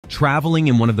Traveling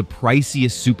in one of the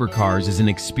priciest supercars is an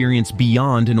experience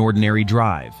beyond an ordinary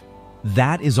drive.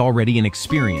 That is already an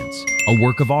experience, a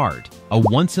work of art, a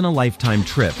once-in-a-lifetime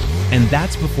trip, and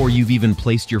that's before you've even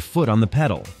placed your foot on the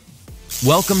pedal.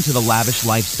 Welcome to the lavish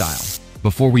lifestyle.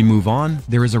 Before we move on,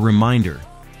 there is a reminder.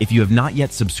 If you have not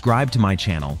yet subscribed to my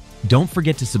channel, don't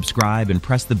forget to subscribe and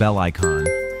press the bell icon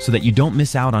so that you don't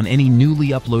miss out on any newly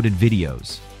uploaded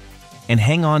videos. And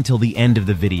hang on till the end of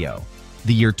the video.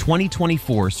 The year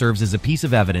 2024 serves as a piece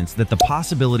of evidence that the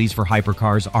possibilities for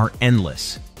hypercars are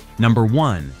endless. Number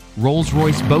 1.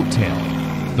 Rolls-Royce Boat Tail.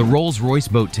 The Rolls-Royce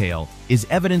Boat Tail is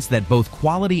evidence that both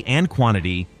quality and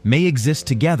quantity may exist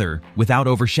together without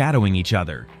overshadowing each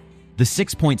other. The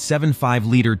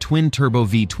 6.75-liter twin-turbo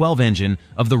V12 engine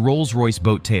of the Rolls-Royce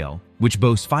Boat Tail, which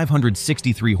boasts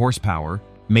 563 horsepower,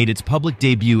 made its public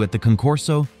debut at the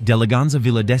Concorso d'Eleganza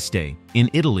Villa d'Este in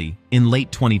Italy in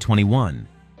late 2021.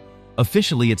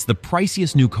 Officially, it's the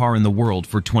priciest new car in the world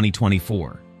for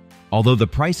 2024. Although the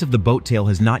price of the Boat Tail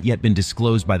has not yet been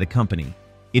disclosed by the company,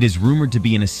 it is rumored to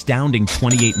be an astounding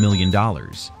 $28 million.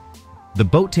 The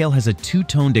Boat Tail has a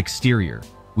two-toned exterior,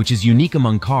 which is unique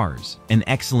among cars, an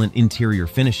excellent interior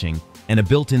finishing, and a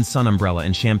built-in sun umbrella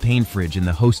and champagne fridge in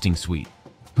the hosting suite.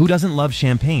 Who doesn't love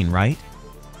champagne, right?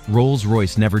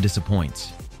 Rolls-Royce never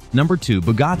disappoints. Number 2.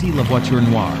 Bugatti La Voiture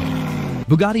Noire.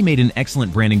 Bugatti made an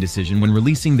excellent branding decision when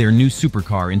releasing their new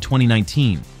supercar in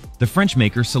 2019. The French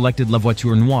maker selected La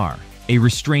Voiture Noire, a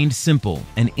restrained, simple,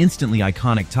 and instantly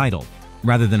iconic title,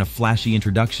 rather than a flashy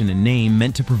introduction and name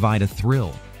meant to provide a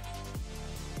thrill.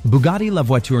 Bugatti La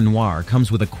Voiture Noire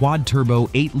comes with a quad-turbo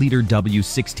 8-liter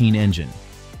W16 engine.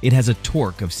 It has a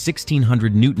torque of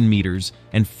 1,600 Nm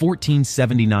and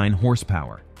 1,479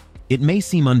 horsepower. It may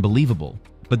seem unbelievable,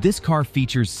 but this car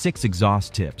features 6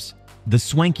 exhaust tips. The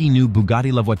swanky new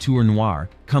Bugatti La Voiture Noire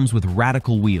comes with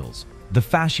radical wheels, the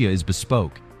fascia is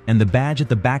bespoke, and the badge at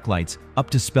the backlights up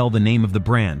to spell the name of the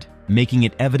brand, making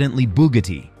it evidently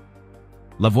Bugatti.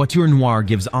 La Voiture Noire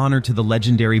gives honor to the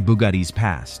legendary Bugatti's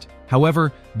past.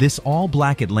 However, this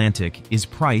all-black Atlantic is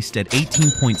priced at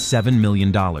 $18.7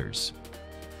 million.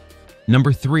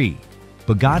 Number 3.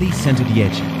 Bugatti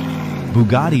Centodieci.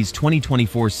 Bugatti's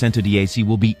 2024 Centodieci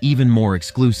will be even more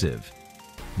exclusive.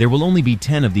 There will only be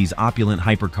 10 of these opulent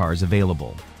hypercars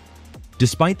available.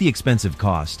 Despite the expensive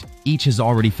cost, each has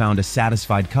already found a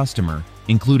satisfied customer,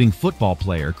 including football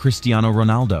player Cristiano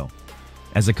Ronaldo.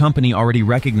 As a company already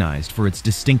recognized for its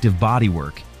distinctive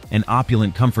bodywork and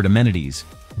opulent comfort amenities,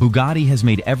 Bugatti has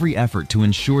made every effort to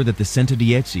ensure that the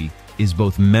Centodieci is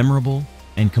both memorable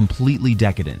and completely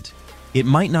decadent. It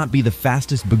might not be the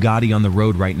fastest Bugatti on the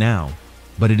road right now,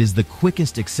 but it is the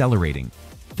quickest accelerating,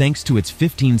 thanks to its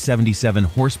 1,577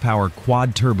 horsepower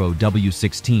quad-turbo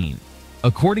W16.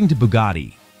 According to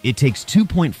Bugatti, it takes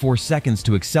 2.4 seconds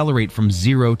to accelerate from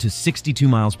 0 to 62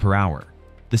 miles per hour.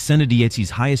 The Centodieci's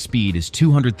highest speed is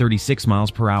 236 miles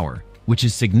per hour, which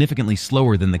is significantly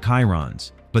slower than the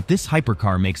Chiron's, but this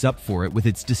hypercar makes up for it with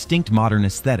its distinct modern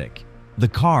aesthetic. The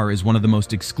car is one of the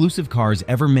most exclusive cars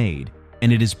ever made,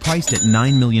 and it is priced at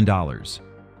 $9 million.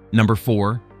 Number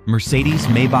 4.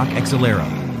 Mercedes-Maybach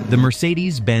Exelero. The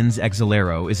Mercedes-Benz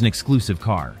Exelero is an exclusive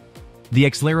car. The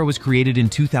Exelero was created in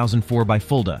 2004 by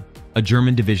Fulda, a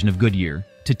German division of Goodyear,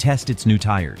 to test its new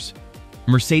tires.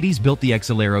 Mercedes built the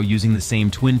Exelero using the same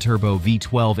twin-turbo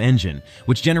V12 engine,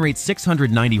 which generates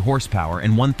 690 horsepower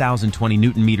and 1,020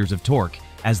 Nm of torque,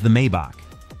 as the Maybach.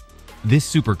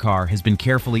 This supercar has been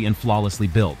carefully and flawlessly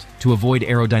built to avoid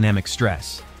aerodynamic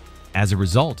stress. As a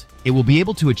result, it will be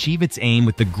able to achieve its aim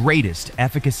with the greatest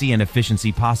efficacy and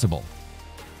efficiency possible.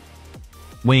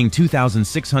 Weighing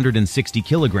 2,660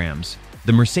 kilograms,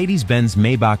 the Mercedes-Benz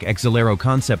Maybach Exelero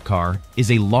concept car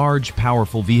is a large,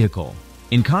 powerful vehicle.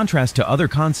 In contrast to other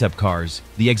concept cars,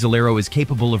 the Exelero is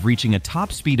capable of reaching a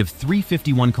top speed of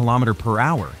 351 km per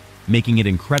hour, making it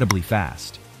incredibly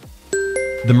fast.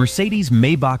 The Mercedes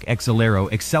Maybach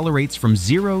Exelero accelerates from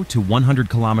 0 to 100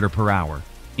 km per hour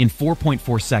in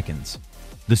 4.4 seconds.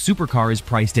 The supercar is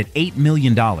priced at $8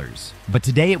 million, but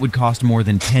today it would cost more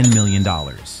than $10 million.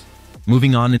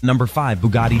 Moving on to number 5,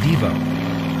 Bugatti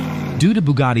Divo. Due to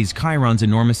Bugatti's Chiron's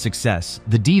enormous success,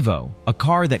 the Divo, a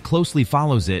car that closely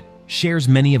follows it, shares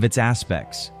many of its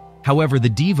aspects. However, the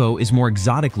Divo is more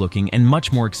exotic looking and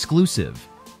much more exclusive.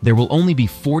 There will only be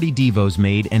 40 Divos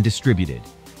made and distributed.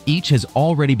 Each has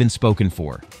already been spoken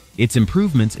for. Its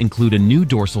improvements include a new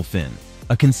dorsal fin,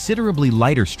 a considerably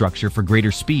lighter structure for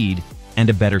greater speed, and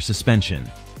a better suspension.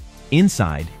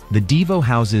 Inside, the Divo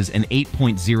houses an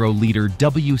 8.0-liter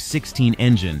W16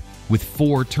 engine with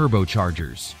 4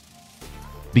 turbochargers.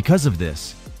 Because of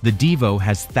this, the Divo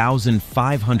has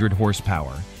 1,500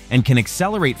 horsepower and can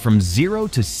accelerate from 0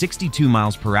 to 62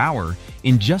 miles per hour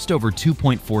in just over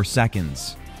 2.4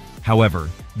 seconds. However,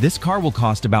 this car will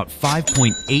cost about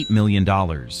 $5.8 million.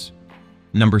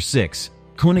 Number 6.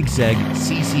 Koenigsegg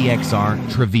CCXR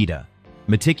Trevita.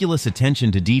 Meticulous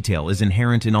attention to detail is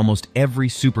inherent in almost every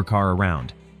supercar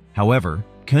around. However,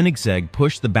 Koenigsegg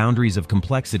pushed the boundaries of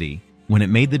complexity when it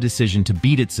made the decision to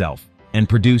beat itself and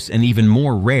produce an even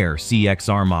more rare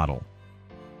CXR model.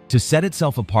 To set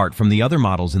itself apart from the other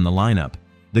models in the lineup,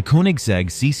 the Koenigsegg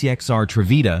CCXR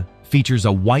Trevita features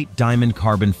a white diamond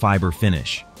carbon fiber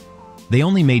finish. They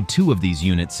only made 2 of these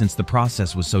units since the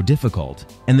process was so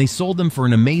difficult, and they sold them for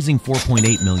an amazing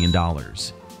 $4.8 million.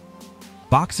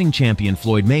 Boxing champion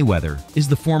Floyd Mayweather is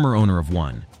the former owner of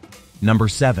one. Number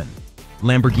 7.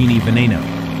 Lamborghini Veneno.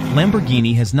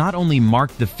 Lamborghini has not only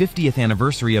marked the 50th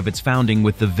anniversary of its founding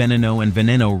with the Veneno and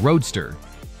Veneno Roadster,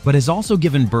 but has also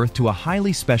given birth to a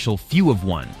highly special few of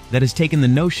one that has taken the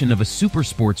notion of a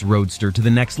supersports roadster to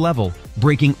the next level,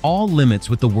 breaking all limits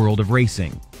with the world of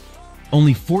racing.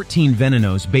 Only 14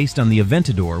 Venenos based on the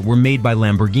Aventador were made by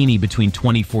Lamborghini between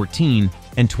 2014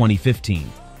 and 2015.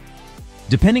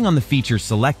 Depending on the features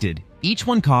selected, each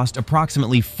one cost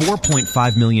approximately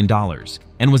 $4.5 million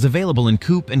and was available in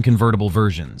coupe and convertible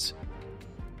versions.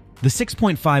 The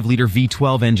 6.5-liter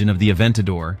V12 engine of the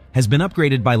Aventador has been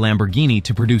upgraded by Lamborghini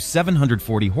to produce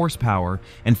 740 horsepower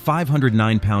and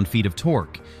 509 pound-feet of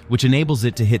torque, which enables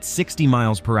it to hit 60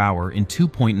 miles per hour in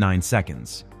 2.9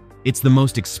 seconds. It's the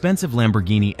most expensive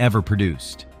Lamborghini ever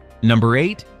produced. Number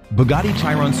 8. Bugatti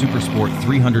Chiron Supersport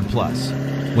 300 Plus.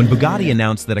 When Bugatti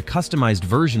announced that a customized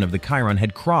version of the Chiron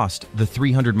had crossed the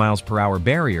 300 miles per hour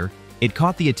barrier, it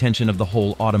caught the attention of the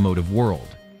whole automotive world.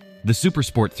 The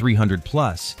Supersport 300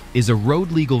 Plus is a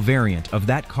road-legal variant of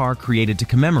that car created to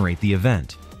commemorate the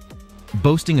event.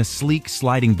 Boasting a sleek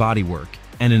sliding bodywork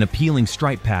and an appealing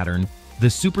stripe pattern, the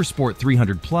Supersport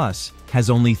 300 Plus has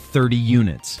only 30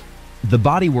 units. The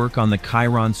bodywork on the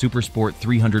Chiron Supersport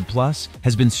 300 Plus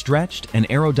has been stretched and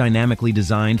aerodynamically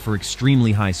designed for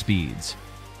extremely high speeds.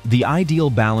 The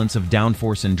ideal balance of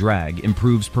downforce and drag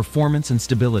improves performance and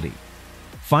stability.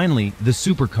 Finally, the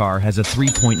supercar has a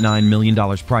 $3.9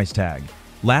 million price tag.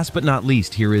 Last but not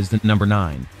least, here is the number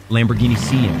 9, Lamborghini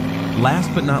Sian.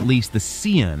 Last but not least, the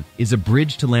Sian is a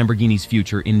bridge to Lamborghini's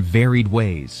future in varied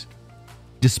ways.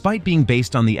 Despite being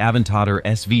based on the Aventador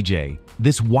SVJ,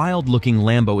 this wild-looking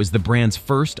Lambo is the brand's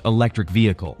first electric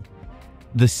vehicle.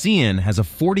 The Sian has a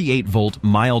 48-volt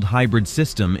mild hybrid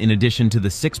system in addition to the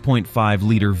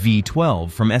 6.5-liter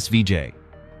V12 from SVJ.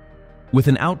 With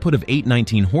an output of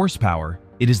 819 horsepower,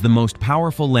 it is the most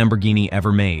powerful Lamborghini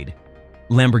ever made.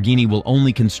 Lamborghini will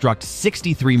only construct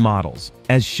 63 models,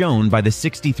 as shown by the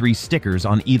 63 stickers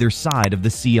on either side of the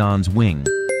Sian's wing.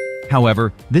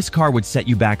 However, this car would set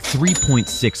you back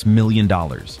 $3.6 million.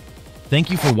 Thank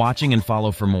you for watching and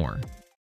follow for more.